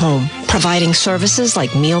 and at home. providing services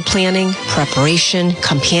like meal planning, preparation,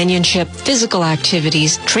 companionship, physical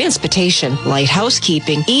activities, transportation, light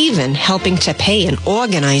housekeeping, even helping to pay and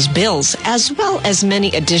organize bills, as well as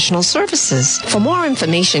many additional services. For more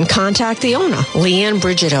information, contact the owner, Leanne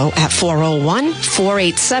Brigido, at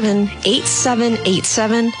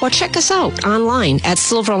 401-487-8787, or check us out online at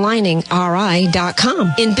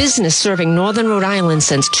silverliningri.com. In business serving Northern Rhode Island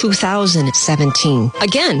since 2017.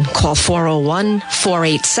 Again, call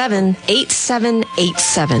 401-487-8787.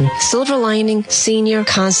 Silver Lining Senior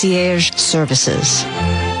Concierge Services.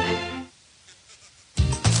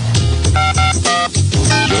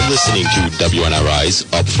 You're listening to WNRI's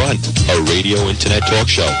Upfront, a radio internet talk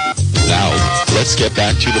show. Now, let's get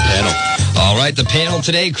back to the panel. All right, the panel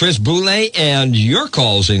today, Chris Boulay, and your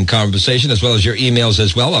calls in conversation, as well as your emails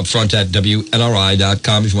as well, upfront at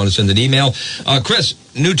WNRI.com if you want to send an email. Chris,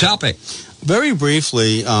 new topic. Very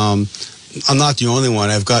briefly, I'm not the only one.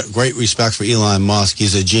 I've got great respect for Elon Musk.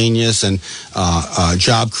 He's a genius and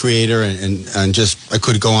job creator, and just I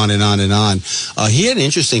could go on and on and on. He had an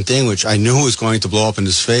interesting thing, which I knew was going to blow up in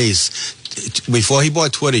his face. Before he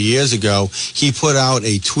bought Twitter years ago, he put out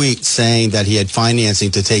a tweet saying that he had financing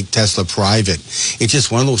to take Tesla private. It's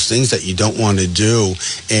just one of those things that you don't want to do,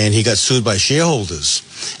 and he got sued by shareholders.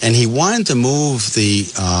 And he wanted to move the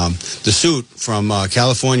suit from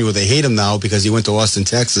California, where they hate him now because he went to Austin,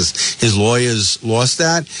 Texas. His lawyers lost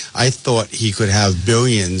that. I thought he could have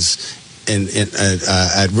billions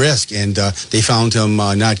at risk, and they found him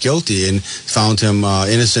not guilty and found him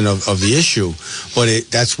innocent of the issue. But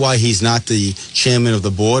that's why he's not the chairman of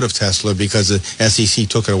the board of Tesla, because the SEC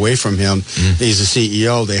took it away from him. He's the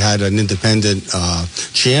CEO. They had an independent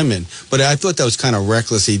chairman. But I thought that was kind of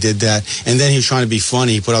reckless. He did that. And then he was trying to be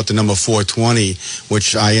funny. He put out the number 420,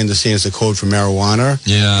 which I understand is a code for marijuana.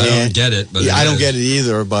 Yeah, I don't get it. But yeah, I don't get it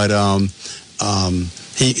either, but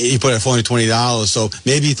He put it at $420, so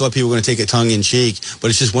maybe he thought people were going to take it tongue-in-cheek,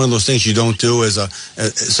 but it's just one of those things you don't do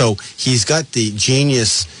so he's got the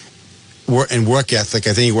genius work ethic.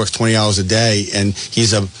 I think he works 20 hours a day, and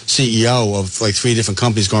he's a CEO of like 3 different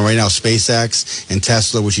companies going right now, SpaceX and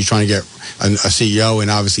Tesla, which he's trying to get a CEO, and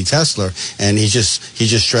obviously Tesla, and he's just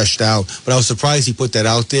stretched out. But I was surprised he put that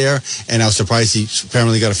out there, and I was surprised he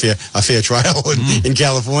apparently got a fair trial in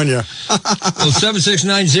California. Well,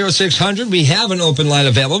 769-0600, we have an open line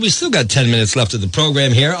available. We still got 10 minutes left of the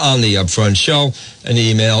program here on the Upfront Show, and the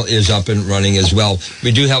email is up and running as well.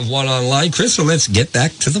 We do have one online, Chris, so let's get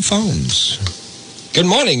back to the phones. Good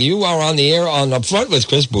morning. You are on the air on Upfront with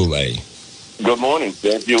Chris Boulay. Good morning.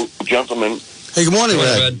 Thank you, gentlemen. Hey, good morning,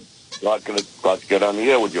 Red. Glad to get on the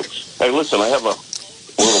air with you. Hey, listen, I have a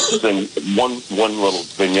little thing, one little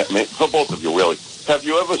vignette, for both of you, really. Have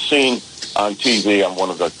you ever seen on TV, on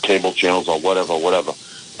one of the cable channels or whatever,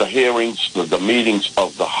 the hearings, the meetings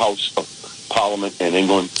of the House of Parliament in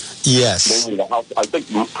England? Yes. Mainly the House, I think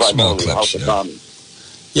primarily the House of Commons.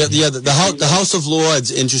 Yeah. The House of Lords,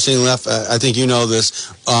 interesting enough, I think you know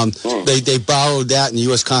this. They borrowed that in the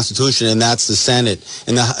U.S. Constitution, and that's the Senate.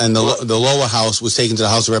 And the lower house was taken to the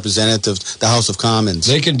House of Representatives, the House of Commons.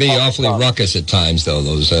 They can be awfully ruckus at times, though.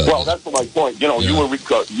 Those. Well, that's my point. You know, you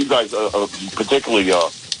guys, particularly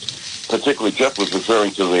Jeff was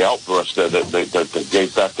referring to the outburst that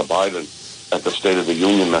gave back to Biden at the State of the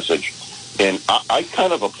Union message, and I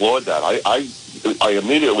kind of applaud that. I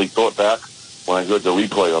immediately thought back, when I heard the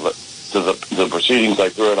replay of it, to the proceedings I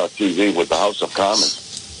heard on TV with the House of Commons.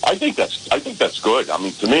 I think that's good. I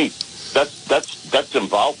mean, to me, that's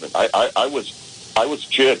involvement. I was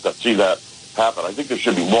cheered to see that happen. I think there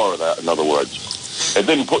should be more of that. In other words, it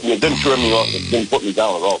didn't turn me off. It didn't put me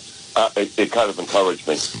down at all. It kind of encouraged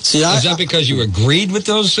me. See, is that because you agreed with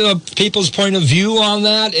those people's point of view on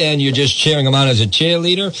that, and you're just cheering them on as a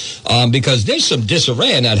cheerleader? Because there's some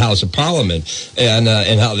disarray in that House of Parliament and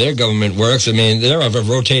how their government works. I mean, they're of a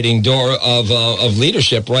rotating door of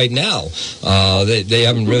leadership right now. They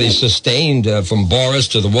haven't really sustained from Boris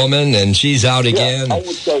to the woman, and she's out again. Yeah,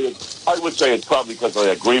 I would say it's probably because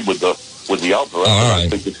I agreed with the outburst. Right. I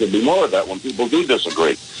think there should be more of that when people do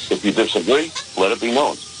disagree. If you disagree, let it be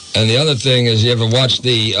known. And the other thing is, you ever watch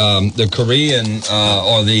the Korean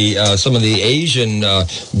or some of the Asian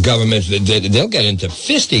governments? They'll get into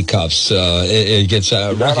fisticuffs. It gets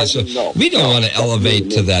ruckus. So we don't want to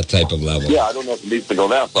elevate to that type of level. Yeah, I don't know if it needs to go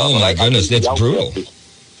that far. Oh my goodness, it's brutal.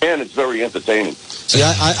 And it's very entertaining. See,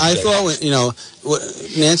 I thought,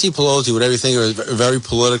 Nancy Pelosi, with everything, was very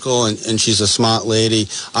political, and she's a smart lady.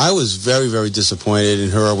 I was very, very disappointed in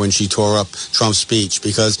her when she tore up Trump's speech,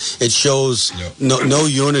 because it shows no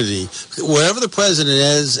unity. Wherever the president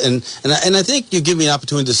is, and I think you give me an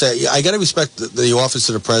opportunity to say, I got to respect the office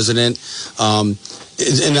of the president.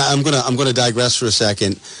 And I'm gonna digress for a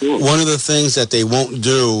second. One of the things that they won't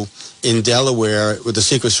do in Delaware with the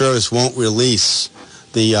Secret Service won't release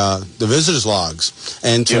the visitors logs.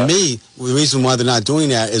 And to me, the reason why they're not doing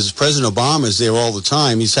that is President Obama is there all the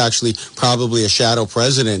time. He's actually probably a shadow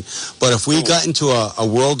president. But if we got into a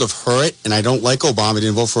world of hurt, and I don't like Obama, I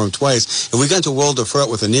didn't vote for him twice. If we got into a world of hurt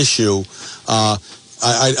with an issue,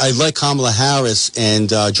 I'd like Kamala Harris and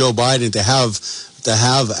Joe Biden to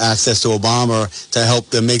have access to Obama to help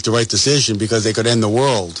them make the right decision, because they could end the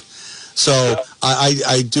world. So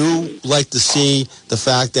I do like to see the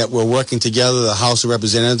fact that we're working together, the House of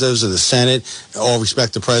Representatives and the Senate, all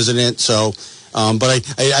respect the president. So, but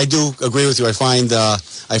I do agree with you. I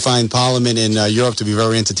find Parliament in Europe to be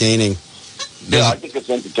very entertaining. Yeah, I think it's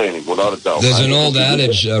entertaining, without a doubt. There's an old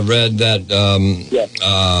adage, Red, that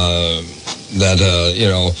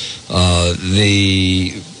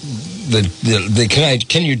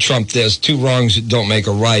can you trump this? Two wrongs don't make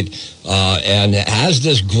a right. And as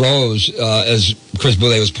this grows, as Chris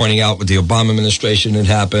Boulay was pointing out with the Obama administration, it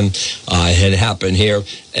had happened here.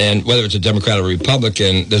 And whether it's a Democrat or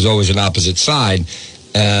Republican, there's always an opposite side.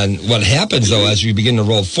 And what happens, though, as we begin to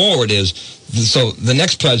roll forward is, so the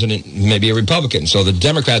next president may be a Republican. So the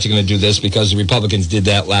Democrats are going to do this because the Republicans did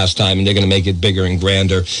that last time, and they're going to make it bigger and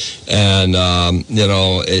grander. And,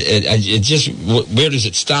 it just, where does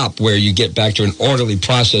it stop? Where you get back to an orderly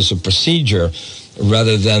process of procedure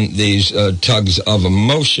rather than these tugs of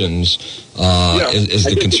emotions is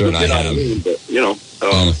the concern I have.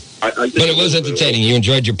 But it was entertaining. You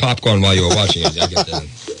enjoyed your popcorn while you were watching it. I get that.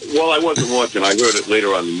 Well, I wasn't watching. I heard it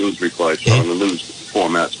later on the news replies, on the news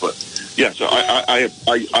formats. But yeah, so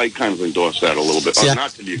I kind of endorse that a little bit.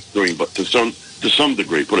 Not to the extreme, but to some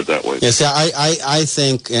degree. Put it that way. Yes, I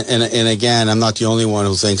think, and again, I'm not the only one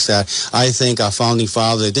who thinks that. I think our founding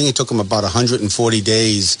fathers, I think it took them about 140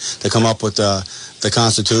 days to come up with the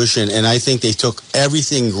Constitution, and I think they took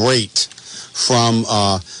everything great from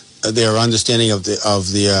their understanding of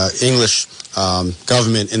the English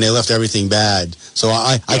government, and they left everything bad. So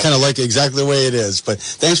I kind of like it exactly the way it is. But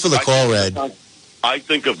thanks for the call, Red. I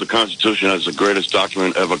think of the Constitution as the greatest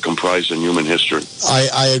document ever comprised in human history.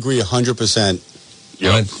 I agree 100%.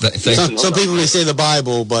 Yeah. Some people may say the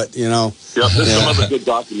Bible, but, Yeah, there's some other good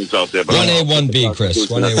documents out there. But 1A, 1B, Chris.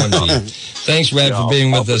 1A, 1B. Thanks, Red, for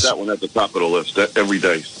being with us. I'll put that one at the top of the list every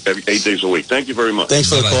day, 8 days a week. Thank you very much. Thanks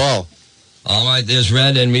for the call. All right, there's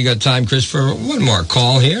Red, and we got time, Chris, for one more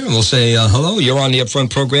call here. And we'll say hello. You're on the Upfront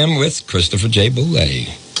program with Christopher J. Boulay.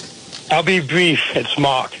 I'll be brief. It's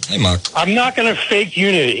Mark. Hey, Mark. I'm not going to fake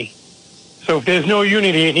unity. So if there's no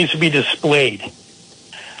unity, it needs to be displayed.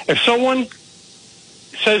 If someone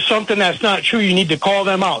says something that's not true, you need to call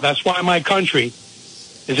them out. That's why my country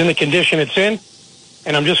is in the condition it's in.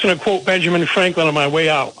 And I'm just going to quote Benjamin Franklin on my way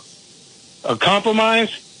out. A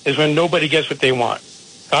compromise is when nobody gets what they want.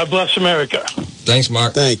 God bless America. Thanks,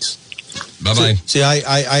 Mark. Thanks. Bye-bye. See,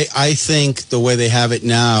 I think the way they have it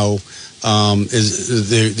now is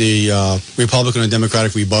the Republican and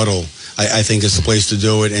Democratic rebuttal. I think is the place to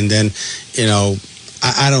do it. And then,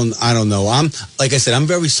 I don't know. Like I said, I'm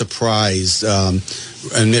very surprised.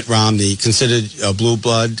 Mitt Romney, considered a blue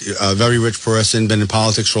blood, a very rich person, been in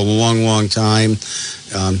politics for a long, long time.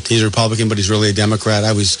 He's a Republican, but he's really a Democrat.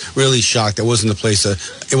 I was really shocked. It wasn't the place.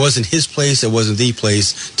 It wasn't his place. It wasn't the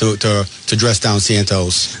place to dress down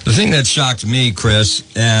Santos. The thing that shocked me, Chris,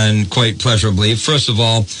 and quite pleasurably, first of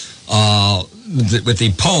all, with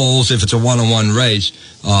the polls, if it's a one-on-one race,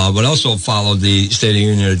 what also followed the State of the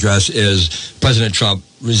Union address is President Trump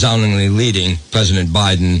resoundingly leading President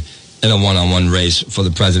Biden in a one-on-one race for the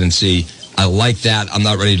presidency. I like that. I'm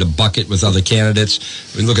not ready to bucket with other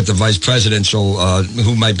candidates. We look at the vice presidential,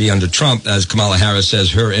 who might be under Trump, as Kamala Harris says,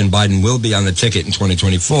 her and Biden will be on the ticket in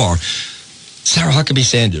 2024. Sarah Huckabee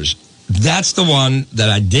Sanders. That's the one that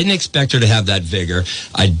I didn't expect her to have that vigor.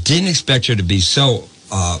 I didn't expect her to be so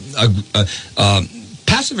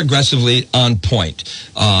passive-aggressively on point.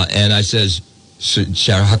 And I says, should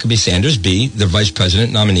Sarah Huckabee Sanders be the vice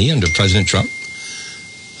president nominee under President Trump?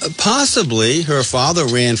 Possibly. Her father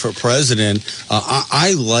ran for president.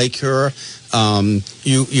 I like her.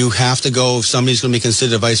 You have to go, if somebody's going to be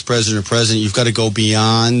considered a vice president or president, you've got to go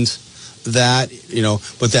beyond that,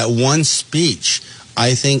 But that one speech,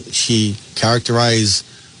 I think she characterized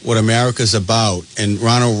what America's about, and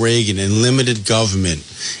Ronald Reagan, and limited government,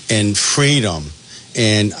 and freedom.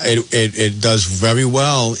 And it does very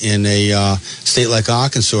well in a state like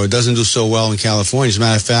Arkansas. It doesn't do so well in California. As a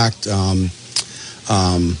matter of fact,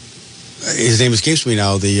 his name escapes me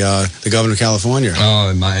now. The governor of California.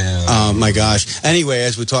 Oh my gosh. Anyway,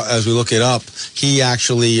 as we look it up, he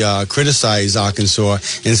actually criticized Arkansas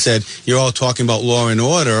and said, "You're all talking about law and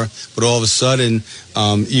order, but all of a sudden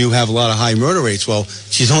you have a lot of high murder rates." Well,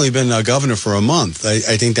 she's only been governor for a month.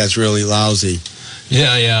 I think that's really lousy.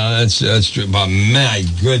 Yeah, that's true. But my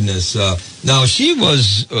goodness, now she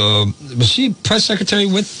was she press secretary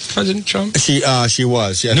with President Trump? She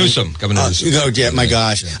was. Yeah. Newsom, Governor Newsom. Yeah, my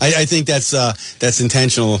gosh, I think that's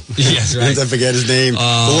intentional. Yes, right. I forget his name. Who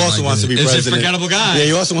also wants to be president? It's a forgettable guy. Yeah,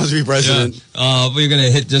 he also wants to be president. Yeah. We're going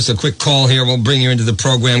to hit just a quick call here. We'll bring you into the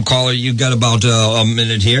program. Caller, you've got about a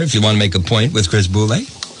minute here if you want to make a point with Chris Boulay.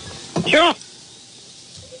 Sure.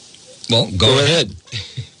 Well, go ahead.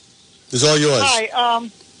 It's all yours. Hi.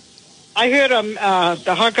 I heard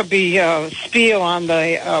the Huckabee spiel on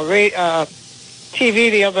the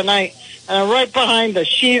TV the other night, and I'm right behind her.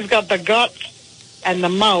 She's got the guts and the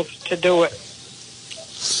mouth to do it.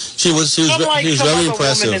 She was very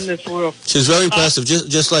impressive. In this world. She was very impressive,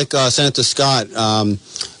 just like Senator Scott.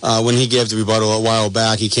 When he gave the rebuttal a while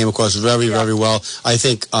back, he came across very well. I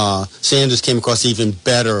think Sanders came across even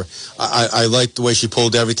better. I liked the way she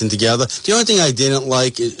pulled everything together. The only thing I didn't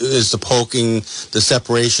like is the poking, the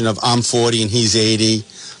separation of I'm 40 and he's 80.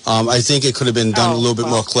 I think it could have been done a little bit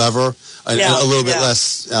more clever, a little bit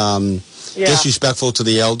less disrespectful to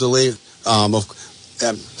the elderly.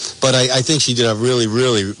 But I think she did a really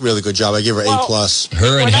good job. I give her A+.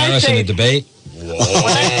 Her and Harris in the debate.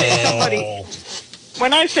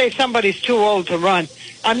 When I say somebody's too old to run,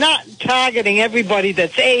 I'm not targeting everybody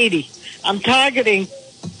that's 80. I'm targeting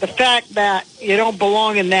the fact that you don't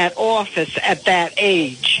belong in that office at that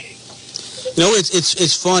age. You know,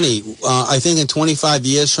 it's funny. I think in 25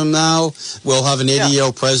 years from now, we'll have an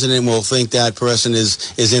 80-year-old president, and we'll think that person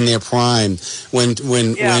is in their prime. When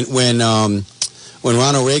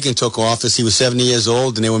Ronald Reagan took office, he was 70 years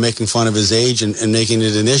old, and they were making fun of his age and making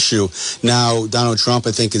it an issue. Now, Donald Trump,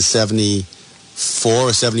 I think, is 74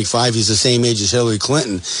 or 75. He's the same age as Hillary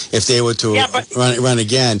Clinton if they were to run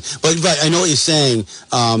again. But I know what you're saying.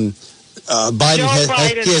 Biden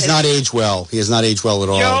has not aged well. He has not aged well at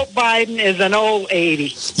all. Joe Biden is an old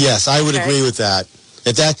 80. Yes, I would agree with that.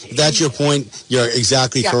 If that's your point, you're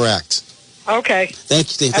exactly correct. Okay.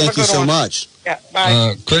 Thank you so much. Yeah,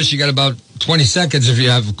 bye. Chris, you got about 20 seconds if you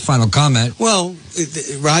have a final comment. Well,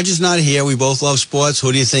 Roger's not here. We both love sports.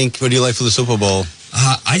 Who do you think? Who do you like for the Super Bowl?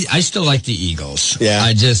 I still like the Eagles. Yeah.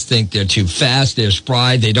 I just think they're too fast. They're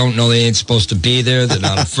spry. They don't know they ain't supposed to be there. They're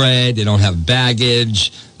not afraid. They don't have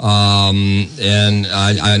baggage. And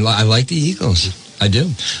I like the Eagles. I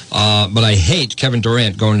do. But I hate Kevin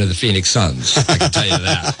Durant going to the Phoenix Suns. I can tell you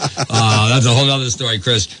that. That's a whole other story,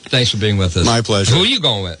 Chris. Thanks for being with us. My pleasure. Who are you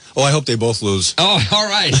going with? Oh, I hope they both lose. Oh, all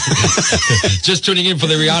right. Just tuning in for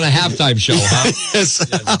the Rihanna halftime show, huh? Yes.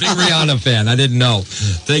 Big Rihanna fan. I didn't know.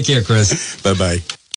 Take care, Chris. Bye-bye.